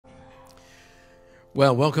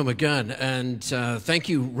Well, welcome again, and thank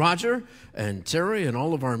you, Roger and Terry and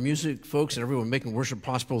all of our music folks and everyone making worship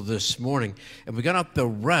possible this morning. And we got up the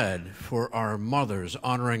red for our mothers,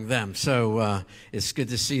 honoring them, so it's good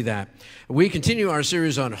to see that. We continue our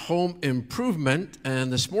series on home improvement,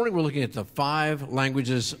 and this morning we're looking at the 5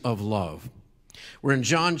 languages of love. We're in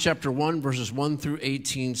John chapter 1, verses 1 through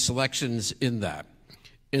 18, selections in that.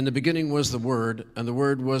 In the beginning was the Word, and the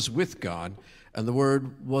Word was with God, and the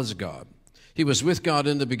Word was God. He was with God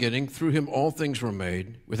in the beginning. Through him all things were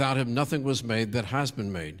made. Without him nothing was made that has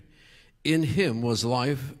been made. In him was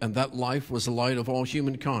life, and that life was the light of all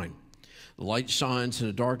humankind. The light shines in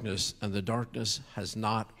the darkness, and the darkness has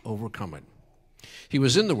not overcome it. He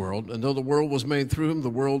was in the world, and though the world was made through him, the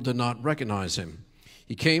world did not recognize him.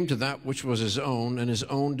 He came to that which was his own, and his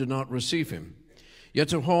own did not receive him. Yet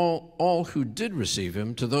to all who did receive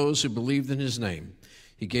him, to those who believed in his name,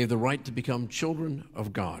 he gave the right to become children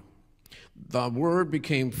of God. The Word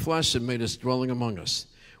became flesh and made his dwelling among us.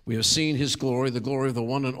 We have seen his glory, the glory of the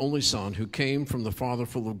one and only Son, who came from the Father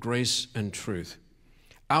full of grace and truth.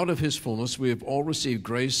 Out of his fullness we have all received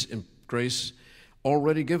grace and grace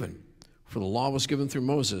already given. For the law was given through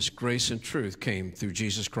Moses, grace and truth came through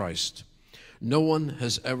Jesus Christ. No one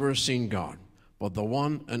has ever seen God, but the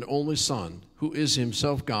one and only Son, who is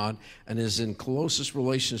himself God and is in closest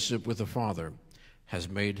relationship with the Father, has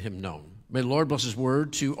made him known. May the Lord bless his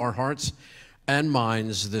word to our hearts and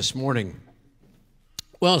minds this morning.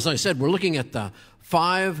 Well, as I said, we're looking at the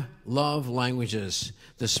 5 love languages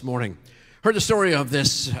this morning. Heard the story of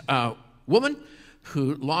this woman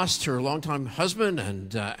who lost her longtime husband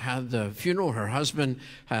and had the funeral. Her husband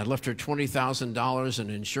had left her $20,000 in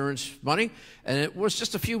insurance money, and it was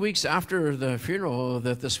just a few weeks after the funeral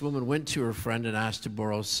that this woman went to her friend and asked to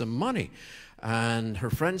borrow some money. And her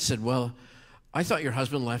friend said, "Well, I thought your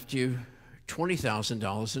husband left you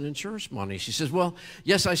 $20,000 in insurance money." She says, "Well,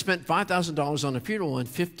 yes, I spent $5,000 on the funeral and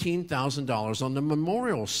 $15,000 on the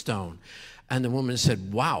memorial stone." And the woman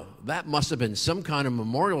said, "Wow, that must have been some kind of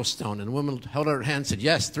memorial stone." And the woman held out her hand and said,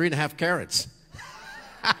 "Yes, 3.5 carats.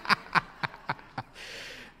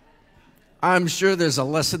 I'm sure there's a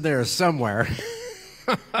lesson there somewhere.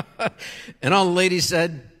 And all the ladies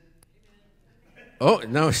said, "Oh,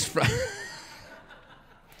 no."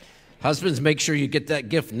 Husbands, make sure you get that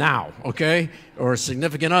gift now, okay? Or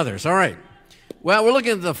significant others. All right. Well, we're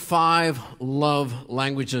looking at the 5 love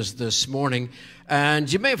languages this morning.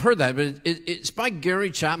 And you may have heard that, but it's by Gary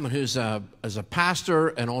Chapman, who's a pastor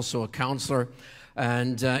and also a counselor.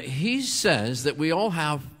 And he says that we all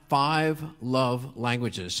have 5 love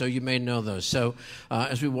languages. So you may know those. So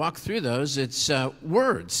as we walk through those, it's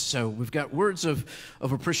words. So we've got words of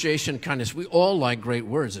appreciation, kindness. We all like great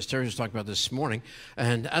words, as Terry was talking about this morning.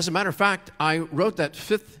 And as a matter of fact, I wrote that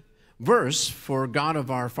 5th verse for God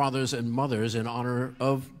of our fathers and mothers in honor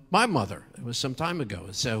of my mother. It was some time ago.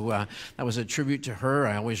 So that was a tribute to her.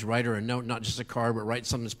 I always write her a note, not just a card, but write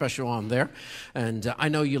something special on there. And I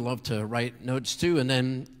know you love to write notes too. And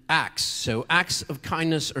then acts. So acts of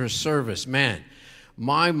kindness or service. Man,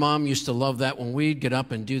 my mom used to love that when we'd get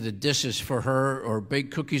up and do the dishes for her or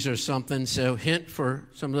bake cookies or something. So hint for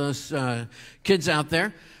some of those kids out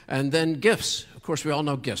there. And then gifts. Of course, we all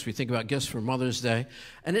know gifts. We think about gifts for Mother's Day.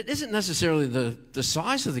 And it isn't necessarily the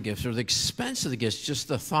size of the gifts or the expense of the gifts, just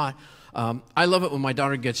the thought. I love it when my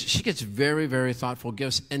daughter she gets very, very thoughtful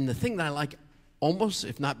gifts. And the thing that I like almost,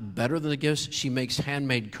 if not better than the gifts, she makes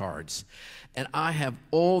handmade cards. And I have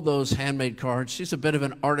all those handmade cards. She's a bit of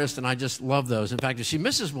an artist, and I just love those. In fact, if she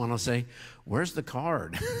misses one, I'll say, "Where's the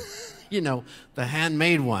card?" You know, the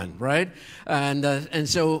handmade one, right? And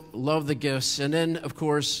so love the gifts. And then, of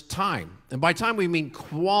course, time. And by time, we mean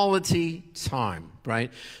quality time,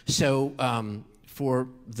 right? So for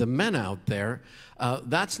the men out there,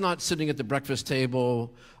 that's not sitting at the breakfast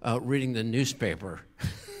table reading the newspaper.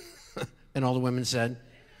 And all the women said,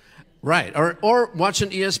 right. Or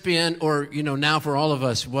watching ESPN, or, now for all of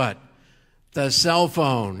us, what? The cell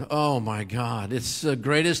phone. Oh, my God. It's the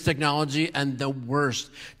greatest technology and the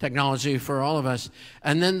worst technology for all of us.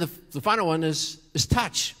 And then the final one is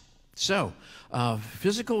touch. So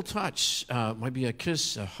physical touch might be a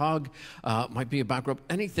kiss, a hug, might be a back rub,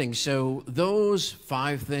 anything. So those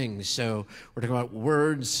 5 things. So we're talking about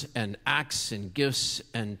words and acts and gifts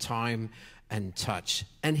and time and touch.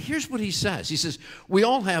 And here's what he says. He says, we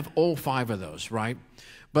all have all 5 of those, right?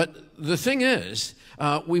 But the thing is,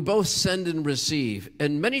 we both send and receive.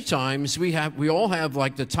 And many times we all have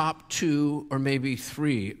like the top 2 or maybe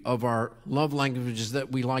 3 of our love languages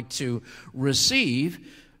that we like to receive.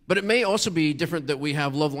 But it may also be different that we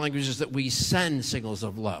have love languages that we send signals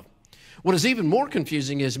of love. What is even more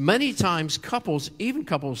confusing is many times couples, even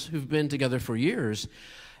couples who've been together for years,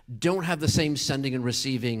 don't have the same sending and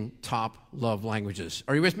receiving top love languages.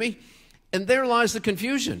 Are you with me? And there lies the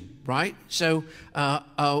confusion, right? So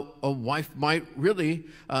a wife might really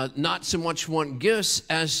not so much want gifts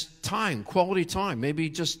as time, quality time, maybe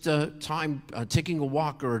just time taking a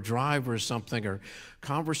walk or a drive or something, or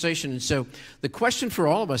conversation. And so the question for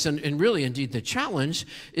all of us, and really indeed the challenge,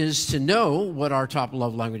 is to know what our top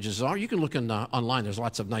love languages are. You can look online. There's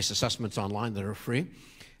lots of nice assessments online that are free.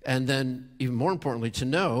 And then even more importantly, to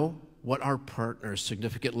know what our partner's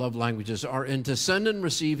significant love languages are, and to send and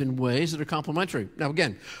receive in ways that are complementary. Now,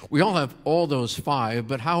 again, we all have all those 5,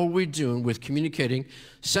 but how are we doing with communicating,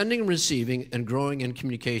 sending and receiving, and growing in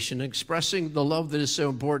communication, expressing the love that is so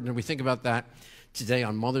important? And we think about that today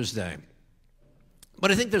on Mother's Day. But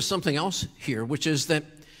I think there's something else here, which is that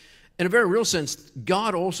in a very real sense,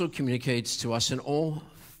 God also communicates to us in all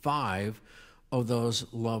 5 of those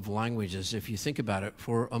love languages, if you think about it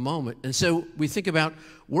for a moment. And so we think about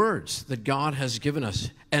words that God has given us.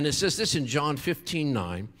 And it says this in John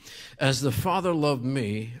 15:9, "As the Father loved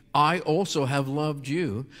me, I also have loved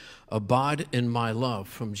you. Abide in my love."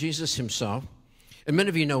 From Jesus himself. And many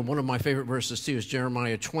of you know one of my favorite verses too is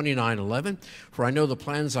Jeremiah 29:11. "For I know the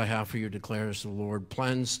plans I have for you, declares the Lord,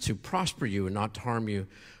 plans to prosper you and not to harm you,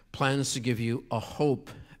 plans to give you a hope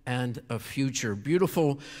and a future."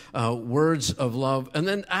 Beautiful words of love. And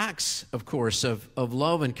then acts, of course, of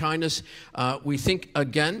love and kindness. We think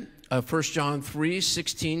again of 1 John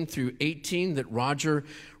 3:16 through 18 that Roger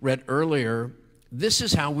read earlier. This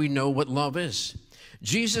is how we know what love is.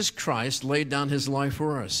 Jesus Christ laid down his life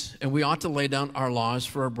for us, and we ought to lay down our lives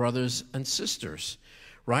for our brothers and sisters,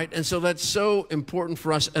 right? And so that's so important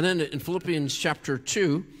for us. And then in Philippians chapter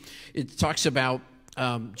 2, it talks about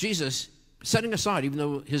Jesus setting aside, even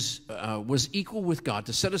though his was equal with God,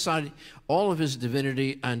 to set aside all of his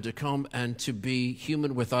divinity and to come and to be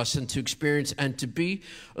human with us and to experience and to be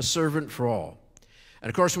a servant for all. And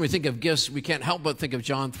of course, when we think of gifts, we can't help but think of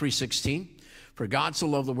John 3:16. "For God so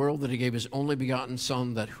loved the world that he gave his only begotten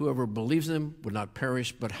Son, that whoever believes in him would not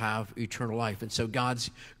perish but have eternal life." And so God's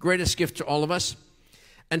greatest gift to all of us.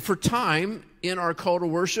 And for time, in our call to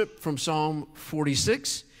worship from Psalm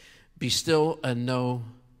 46, "Be still and know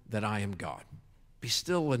that I am God." Be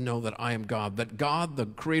still and know that I am God. That God, the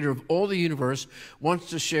creator of all the universe, wants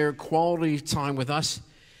to share quality time with us.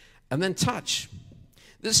 And then touch.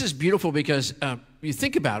 This is beautiful because you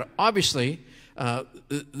think about it. Obviously,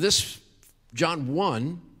 this John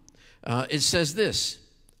 1, it says this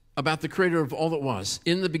about the creator of all that was.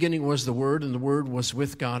 "In the beginning was the Word, and the Word was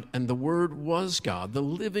with God, and the Word was God." The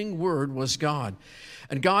living Word was God.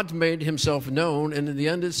 And God made himself known, and in the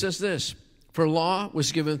end it says this: "For law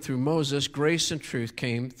was given through Moses, grace and truth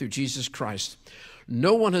came through Jesus Christ.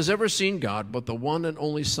 No one has ever seen God, but the one and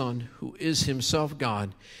only Son, who is himself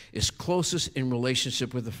God, is closest in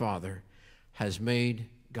relationship with the Father, has made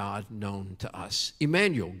God known to us."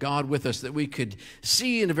 Emmanuel, God with us, that we could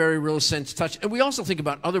see in a very real sense, touch. And we also think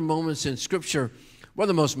about other moments in Scripture. One of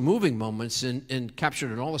the most moving moments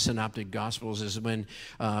captured in all the synoptic Gospels is when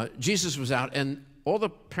Jesus was out and all the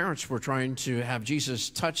parents were trying to have Jesus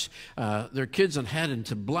touch their kids on the head and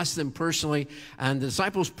to bless them personally, and the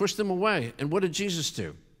disciples pushed them away. And what did Jesus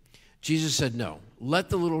do? Jesus said, "No, let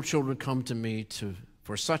the little children come to me,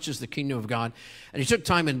 for such is the kingdom of God." And he took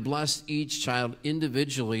time and blessed each child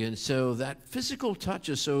individually. And so that physical touch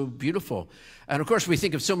is so beautiful. And of course, we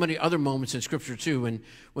think of so many other moments in Scripture too,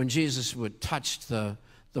 when Jesus would touch the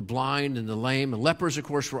blind and the lame. And lepers, of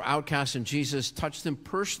course, were outcasts, and Jesus touched them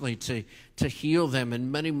personally to heal them.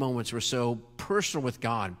 And many moments were so personal with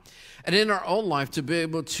God. And in our own life, to be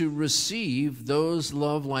able to receive those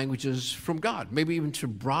love languages from God, maybe even to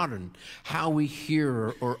broaden how we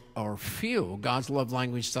hear or feel God's love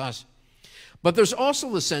language to us. But there's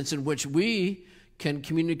also the sense in which we can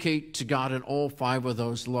communicate to God in all 5 of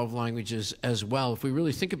those love languages as well, if we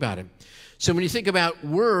really think about it. So when you think about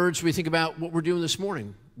words, we think about what we're doing this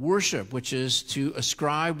morning. Worship, which is to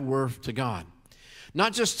ascribe worth to God.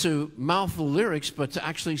 Not just to mouth the lyrics, but to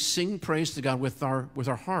actually sing praise to God with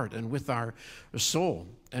our heart and with our soul,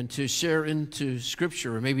 and to share into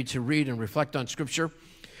Scripture, or maybe to read and reflect on Scripture.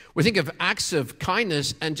 We think of acts of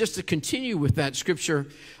kindness, and just to continue with that Scripture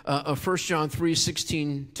of 1 John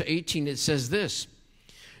 3:16 to 18, it says this: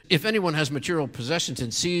 "If anyone has material possessions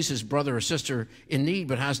and sees his brother or sister in need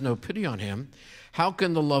but has no pity on him, how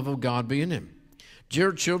can the love of God be in him?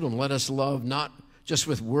 Dear children, let us love not just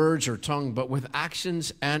with words or tongue, but with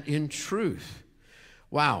actions and in truth."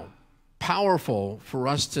 Wow, powerful for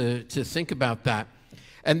us to think about that.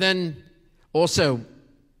 And then also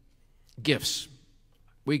gifts.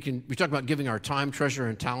 We talk about giving our time, treasure,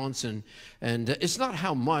 and talents, and it's not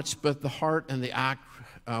how much, but the heart and the act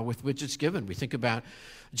with which it's given. We think about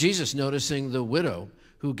Jesus noticing the widow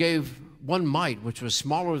who gave one mite, which was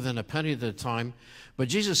smaller than a penny at the time, but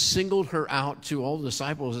Jesus singled her out to all the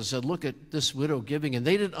disciples and said, look at this widow giving, and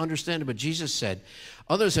they didn't understand it, but Jesus said,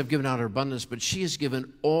 others have given out her abundance, but she has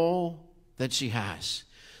given all that she has.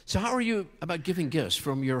 So how are you about giving gifts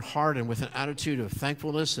from your heart and with an attitude of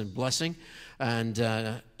thankfulness and blessing, and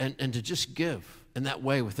to just give in that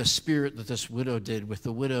way with the spirit that this widow did, with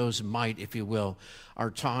the widow's mite, if you will,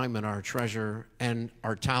 our time and our treasure and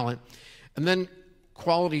our talent. And then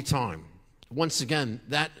quality time. Once again,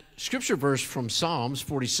 that scripture verse from Psalms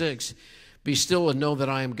 46, be still and know that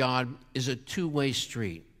I am God, is a two-way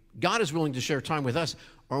street. God is willing to share time with us.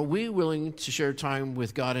 Are we willing to share time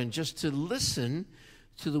with God and just to listen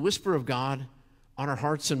to the whisper of God on our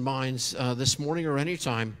hearts and minds this morning or any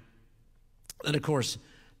time? And of course,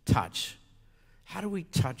 touch. How do we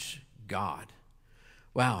touch God?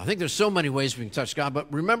 Wow, I think there's so many ways we can touch God,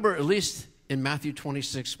 but remember at least in Matthew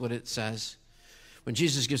 26 what it says. When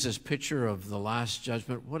Jesus gives this picture of the last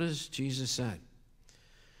judgment, what does Jesus say?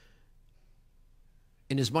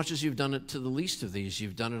 Inasmuch as you've done it to the least of these,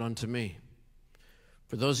 you've done it unto me.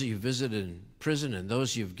 For those that you've visited in prison and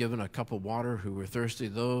those you've given a cup of water who were thirsty,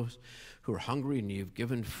 those who are hungry and you've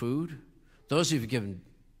given food, those you've given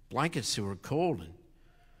blankets who are cold. And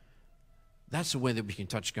that's the way that we can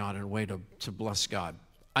touch God and a way to bless God.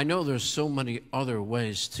 I know there's so many other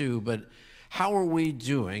ways too, but how are we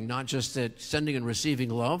doing, not just at sending and receiving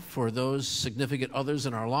love for those significant others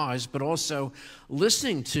in our lives, but also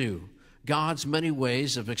listening to God's many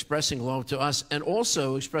ways of expressing love to us and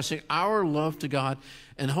also expressing our love to God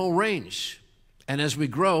in a whole range. And as we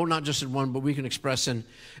grow, not just in one, but we can express in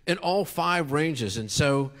all five ranges. And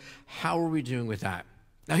so how are we doing with that?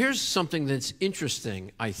 Now, here's something that's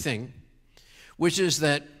interesting, I think, which is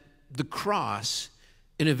that the cross,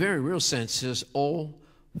 in a very real sense, is all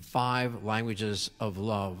five languages of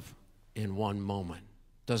love in one moment,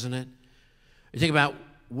 doesn't it? You think about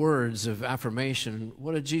words of affirmation.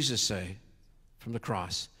 What did Jesus say from the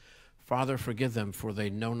cross? Father, forgive them, for they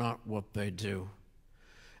know not what they do.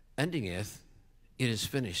 Ending it is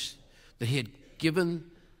finished. That he had given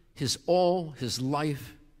his all, his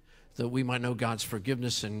life, that we might know God's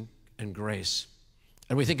forgiveness and grace.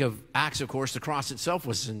 And we think of acts, of course. The cross itself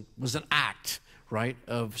was an act, right,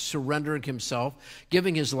 of surrendering himself,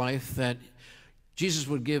 giving his life, that Jesus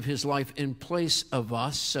would give his life in place of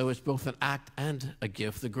us. So it's both an act and a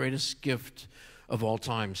gift, the greatest gift of all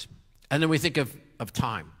times. And then we think of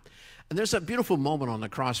time. And there's that beautiful moment on the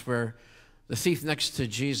cross where the thief next to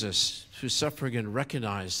Jesus, who's suffering and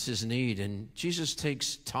recognized his need, and Jesus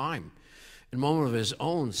takes time in a moment of his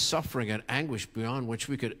own suffering and anguish beyond which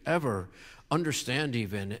we could ever understand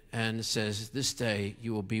even, and says, this day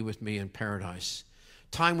you will be with me in paradise.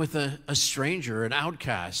 Time with a stranger, an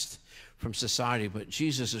outcast from society, but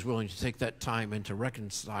Jesus is willing to take that time and to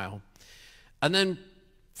reconcile. And then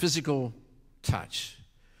physical touch.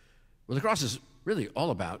 Well, the cross is really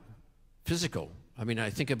all about physical. I mean, I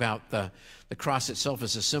think about the cross itself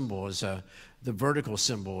as a symbol, as the vertical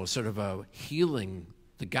symbol, as sort of a healing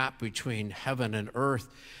the gap between heaven and earth.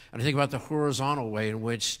 And I think about the horizontal way in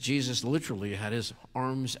which Jesus literally had his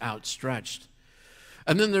arms outstretched.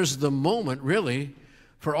 And then there's the moment, really,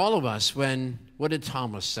 for all of us when, what did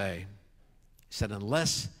Thomas say? He said,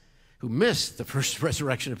 who missed the first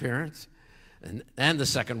resurrection appearance and the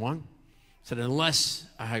second one, said, unless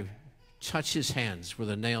I touch his hands where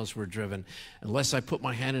the nails were driven, unless I put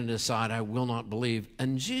my hand in his side, I will not believe.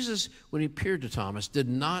 And Jesus, when he appeared to Thomas, did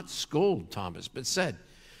not scold Thomas, but said,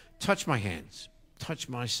 touch my hands, touch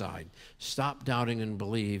my side, stop doubting and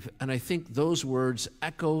believe. And I think those words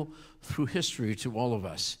echo through history to all of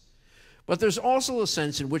us. But there's also a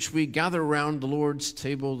sense in which we gather around the Lord's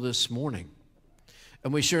table this morning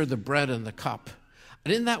and we share the bread and the cup.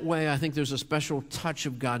 And in that way, I think there's a special touch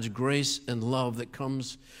of God's grace and love that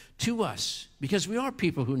comes to us, because we are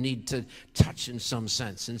people who need to touch in some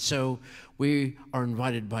sense. And so we are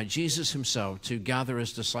invited by Jesus himself to gather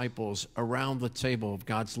as disciples around the table of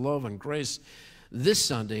God's love and grace this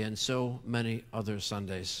Sunday and so many other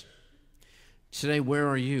Sundays. Today, where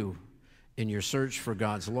are you in your search for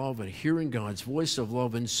God's love and hearing God's voice of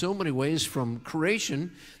love in so many ways, from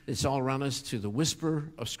creation that's all around us to the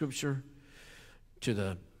whisper of Scripture, to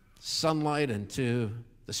the sunlight and to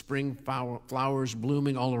the spring flowers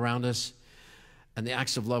blooming all around us, and the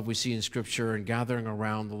acts of love we see in Scripture and gathering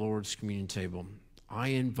around the Lord's communion table? I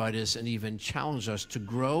invite us and even challenge us to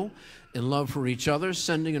grow in love for each other,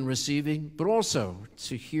 sending and receiving, but also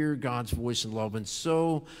to hear God's voice in love in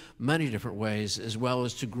so many different ways, as well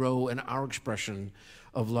as to grow in our expression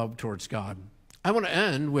of love towards God. I want to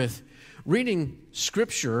end with reading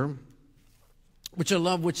scripture, which I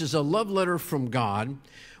love, which is a love letter from God,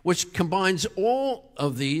 which combines all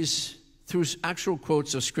of these through actual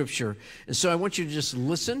quotes of scripture. And so I want you to just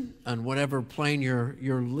listen on whatever plane you're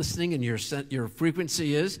listening and your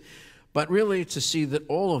frequency is, but really to see that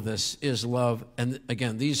all of this is love. And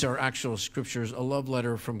again, these are actual scriptures, a love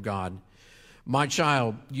letter from God. My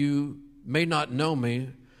child, you may not know me,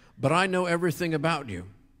 but I know everything about you.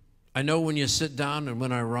 I know when you sit down and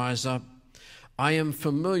when I rise up. I am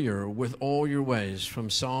familiar with all your ways, from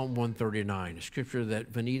Psalm 139, a scripture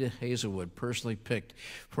that Vanita Hazelwood personally picked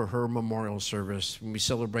for her memorial service when we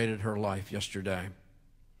celebrated her life yesterday.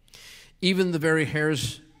 Even the very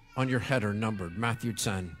hairs on your head are numbered, Matthew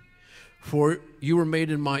 10. For you were made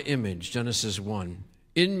in my image, Genesis 1.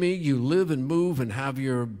 In me you live and move and have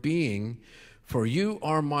your being, for you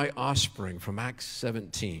are my offspring, from Acts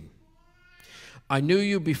 17. I knew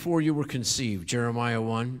you before you were conceived, Jeremiah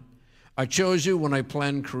 1. I chose you when I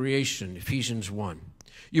planned creation, Ephesians 1.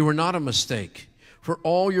 You were not a mistake, for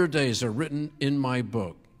all your days are written in my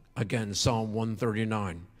book, again, Psalm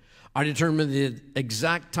 139. I determined the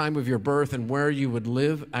exact time of your birth and where you would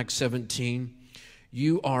live, Acts 17.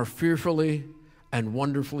 You are fearfully and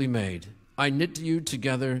wonderfully made. I knit you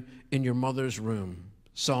together in your mother's womb,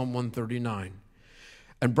 Psalm 139,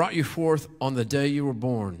 and brought you forth on the day you were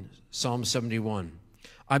born, Psalm 71.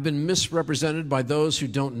 I've been misrepresented by those who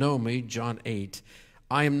don't know me, John 8.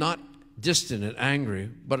 I am not distant and angry,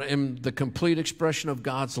 but I am the complete expression of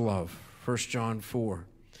God's love, 1 John 4.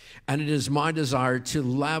 And it is my desire to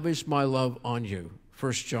lavish my love on you,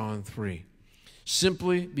 1 John 3.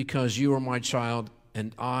 Simply because you are my child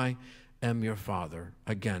and I am your father,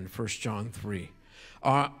 again, 1 John 3.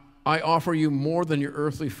 I offer you more than your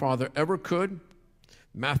earthly father ever could,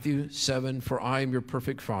 Matthew 7, for I am your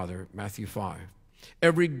perfect father, Matthew 5.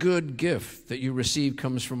 Every good gift that you receive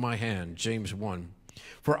comes from my hand, James 1.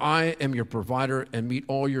 For I am your provider and meet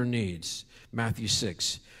all your needs, Matthew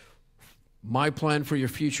 6. My plan for your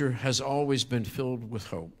future has always been filled with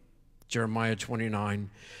hope, Jeremiah 29.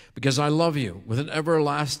 Because I love you with an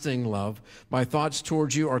everlasting love, my thoughts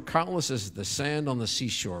towards you are countless as the sand on the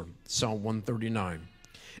seashore, Psalm 139.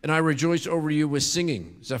 And I rejoice over you with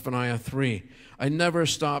singing, Zephaniah 3. I never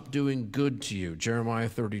stop doing good to you, Jeremiah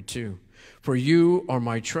 32. For you are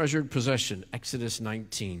my treasured possession, Exodus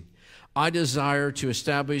 19. I desire to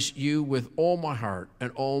establish you with all my heart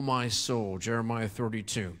and all my soul, Jeremiah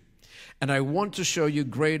 32. And I want to show you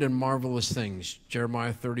great and marvelous things,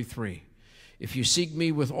 Jeremiah 33. If you seek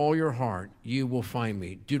me with all your heart, you will find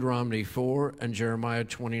me, Deuteronomy 4 and Jeremiah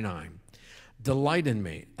 29. Delight in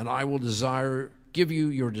me, and I will give you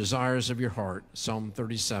your desires of your heart, Psalm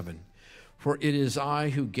 37. For it is I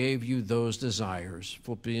who gave you those desires,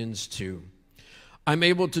 Philippians 2. I'm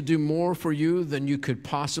able to do more for you than you could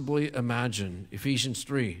possibly imagine, Ephesians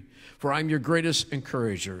 3. For I'm your greatest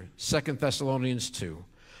encourager, 2 Thessalonians 2.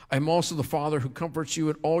 I'm also the Father who comforts you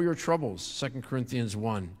in all your troubles, 2 Corinthians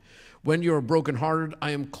 1. When you are brokenhearted,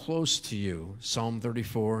 I am close to you, Psalm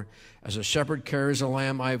 34. As a shepherd carries a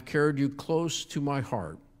lamb, I have carried you close to my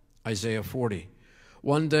heart, Isaiah 40.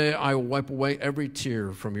 One day I will wipe away every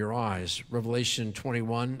tear from your eyes, Revelation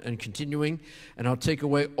 21, and continuing, and I'll take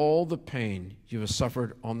away all the pain you have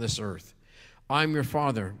suffered on this earth. I'm your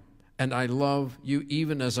Father, and I love you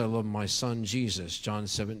even as I love my Son, Jesus, John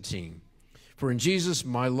 17. For in Jesus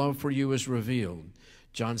my love for you is revealed,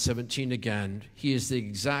 John 17 again. He is the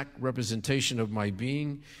exact representation of my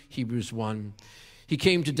being, Hebrews 1. He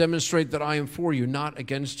came to demonstrate that I am for you, not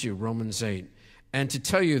against you, Romans 8. And to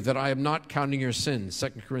tell you that I am not counting your sins,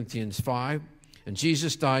 2 Corinthians 5. And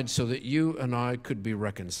Jesus died so that you and I could be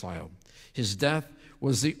reconciled. His death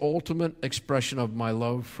was the ultimate expression of my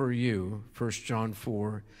love for you, 1 John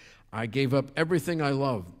 4. I gave up everything I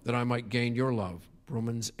love that I might gain your love,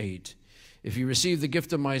 Romans 8. If you receive the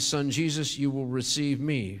gift of my Son Jesus, you will receive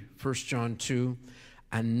me, 1 John 2.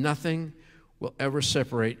 And nothing will ever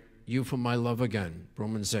separate you from my love again,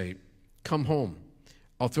 Romans 8. Come home.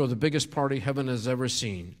 I'll throw the biggest party heaven has ever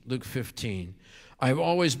seen, Luke 15. I have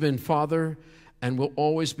always been Father and will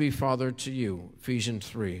always be Father to you, Ephesians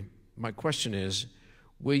 3. My question is,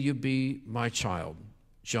 will you be my child,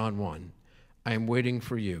 John 1. I am waiting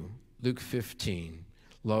for you, Luke 15.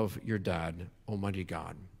 Love your dad, Almighty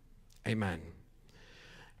God. Amen.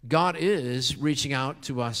 God is reaching out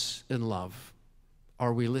to us in love.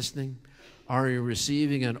 Are we listening? Are we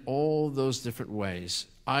receiving in all those different ways?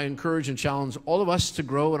 I encourage and challenge all of us to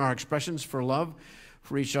grow in our expressions for love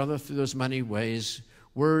for each other through those many ways,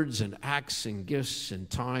 words and acts and gifts and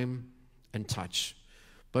time and touch.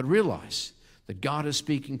 But realize that God is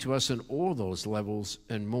speaking to us in all those levels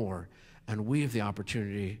and more, and we have the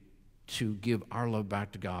opportunity to give our love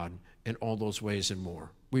back to God in all those ways and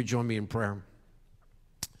more. Will you join me in prayer?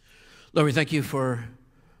 Lord, we thank you for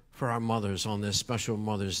our mothers on this special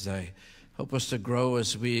Mother's Day. Help us to grow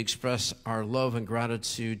as we express our love and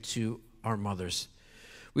gratitude to our mothers.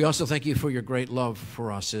 We also thank you for your great love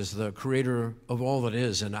for us as the creator of all that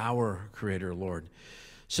is and our creator, Lord.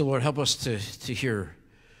 So, Lord, help us to hear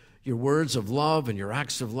your words of love and your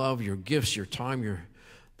acts of love, your gifts, your time,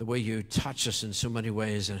 the way you touch us in so many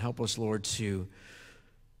ways, and help us, Lord, to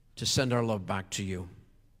send our love back to you.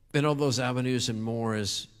 In all those avenues and more,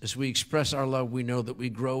 as we express our love, we know that we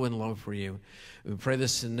grow in love for you. We pray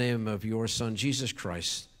this in the name of your Son, Jesus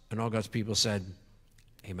Christ. And all God's people said,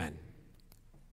 amen.